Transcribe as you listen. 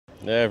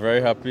Yeah,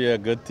 very happy. A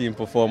good team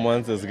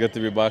performance. It's good to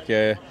be back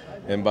here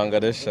in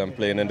Bangladesh and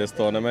playing in this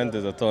tournament.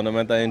 It's a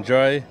tournament I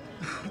enjoy.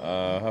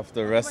 Have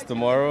to rest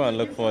tomorrow and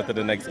look forward to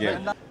the next game.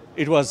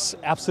 It was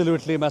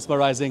absolutely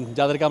mesmerizing.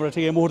 যাদেরকে আমরা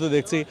ঠিক এই মুহূর্তে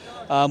দেখছি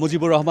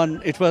Mujibur Rahman,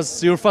 it was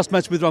your first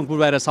match with Rangpur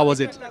Pirates. How was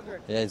it?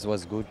 Yeah, it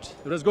was good.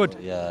 It was good.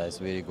 Yeah, it's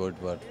very good.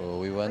 But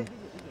we won.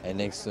 And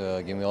next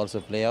game we also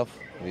playoff.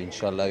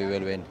 Inshallah, we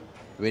will win.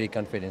 Very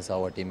confident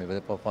our team. We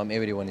will perform.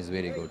 Everyone is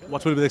very good.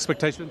 What will be the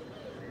expectation?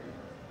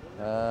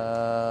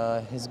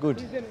 It's good.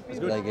 It's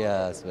good. Like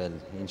yeah, as well.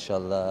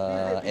 Inshallah,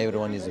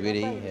 everyone is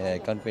very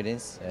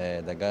confident.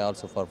 The guy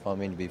also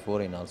performing before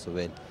and also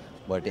well.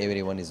 But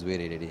everyone is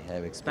very ready. I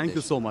have expectation. Thank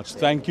you so much.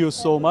 Thank you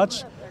so much.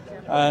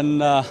 And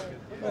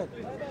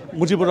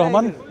Mujibur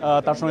Rahman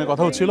তার সঙ্গে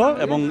কথা হচ্ছিল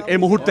এবং এই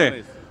মুহূর্তে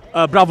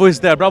Bravo is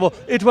there. Bravo.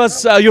 It was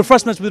your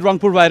first match with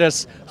Rangpur Pirates.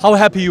 How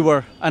happy you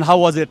were and how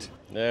was it?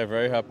 Yeah,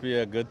 very happy.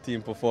 A good team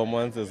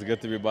performance. It's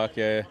good to be back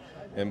here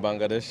in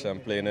Bangladesh and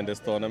playing in this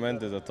tournament.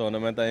 It's a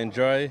tournament I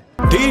enjoy.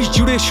 দেশ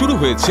জুড়ে শুরু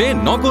হয়েছে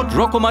নগদ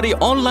রকমারি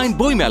online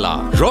বইমেলা।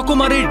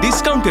 রকমারির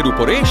ডিসকাউন্টের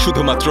উপরে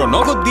শুধুমাত্র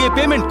নগদ দিয়ে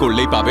পেমেন্ট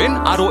করলেই পাবেন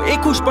আরো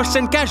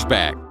 21%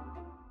 cashback.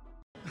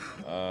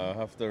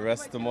 Have to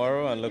rest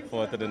tomorrow and look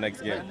forward to the next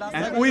game.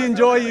 And we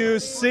enjoy you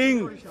sing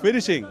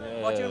finishing.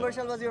 What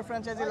Universal was your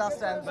franchisee last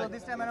time? So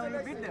this time around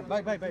you beat them.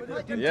 Bye.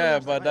 Yeah,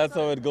 but that's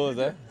how it goes,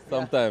 eh?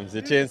 Sometimes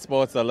you change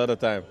sports a lot of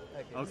time.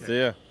 Okay. So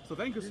yeah. So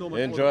thank you so much.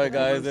 Enjoy,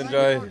 guys.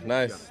 Enjoy.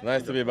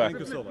 Nice to be back.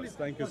 Thank you so much.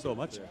 Thank you so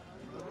much.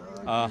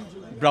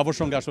 ব্রাভোর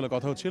সঙ্গে আসলে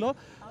কথা হচ্ছিল,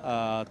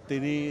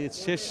 তিনি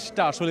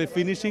শেষটা আসলে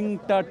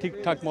ফিনিশিংটা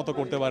ঠিকঠাক মতো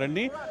করতে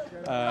পারেননি,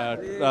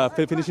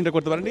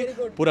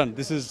 পুরান,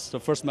 this is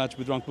the first match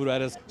with Rangpur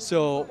Pirates. So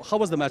how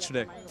was the match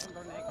today?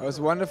 It was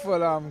wonderful.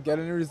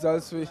 Getting the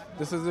results.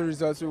 This is the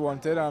results we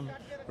wanted. I'm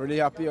really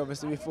happy.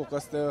 Obviously, we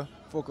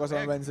focus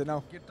on Wednesday now.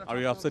 Are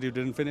you upset you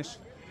didn't finish?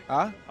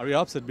 Huh? Are you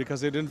upset because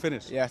you didn't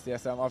finish?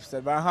 Yes, I'm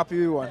upset, but I'm happy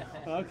we won.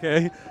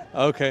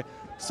 Okay.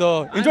 So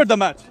enjoyed the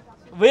match.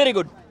 Very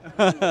good.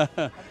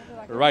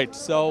 Right.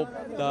 So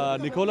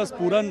Nicholas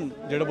Puran,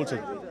 jeta bolche.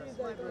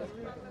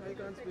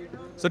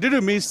 So did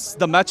you miss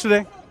the match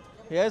today?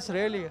 Yes,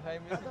 really.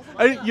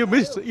 I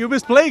missed You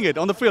missed playing it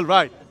on the field,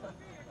 right?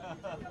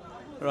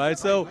 Right.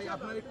 So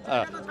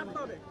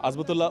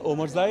Azmatullah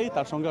Omarzai,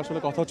 তার সঙ্গে আসলে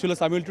কথা হচ্ছিল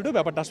সামিউল টুডু।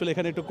 ব্যাপারটা আসলে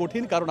এখানে একটু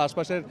কঠিন, কারণ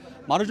আশপাশের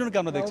মানুষজনকে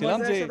আমরা দেখছিলাম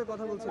যে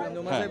কথা বলছিলাম,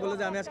 ওমরজাই বলে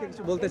যে আমি আজকে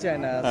কিছু বলতে চাই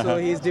না, so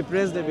he is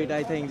depressed A bit.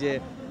 I thing যে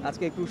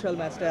আজকে ক্রুশাল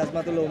ম্যাচটা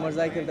আজমতুল্লাহ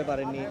ওমরজাই খেলতে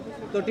পারেননি,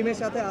 তো টিমের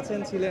সাথে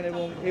ছিলেন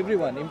এবং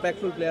everyone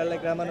impactful player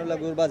like Rahmanullah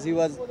Gurbaz, he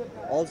was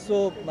also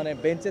মানে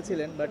বেঞ্চে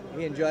ছিলেন, বাট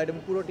হি এনজয়েড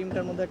এবং পুরো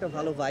টিমটার মধ্যে একটা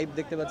ভালো ভাইব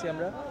দেখতে পাচ্ছি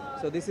আমরা।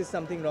 So this is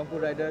something Rangpur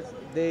Riders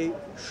they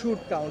should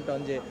count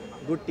on যে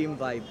good team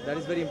vibe, that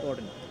is very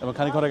important. এবং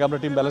খানিক আগে আমরা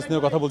টিম ব্যালেন্স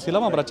নিয়ে কথা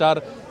বলছিলাম। আমরা চার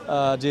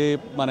যে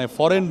মানে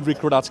ফরেন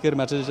রিক্রুট, আজকের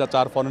ম্যাচে যে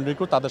চার ফরেন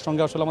রিক্রুট, তাদের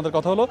সঙ্গে আসলে আমাদের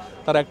কথা হলো।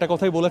 তারা একটা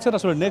কথাই বলেছেন,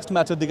 আসলে নেক্সট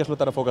ম্যাচের দিকে আসলে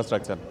তারা ফোকাস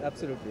রাখছেন।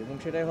 অ্যাবসলিউটলি, এবং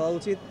সেটাই হওয়া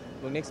উচিত।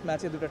 এবং নেক্সট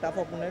ম্যাচে দুটো টাফ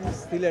অপোনেন্ট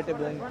সিলেট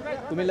এবং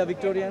কুমিল্লা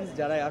ভিক্টোরিয়ান্স,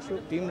 যারাই আসুক,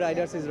 team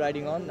Riders is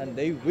riding on and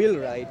they will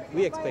ride,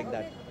 we expect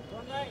that.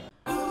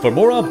 For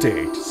more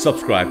updates,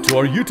 subscribe to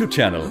our YouTube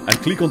channel and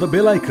click on the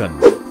bell icon.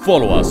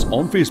 Follow us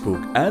on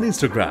Facebook and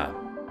Instagram.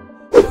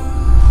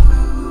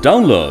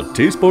 Download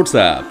TSports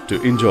app to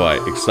enjoy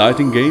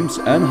exciting games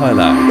and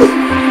highlights.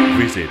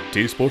 Visit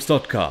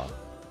tsports.com.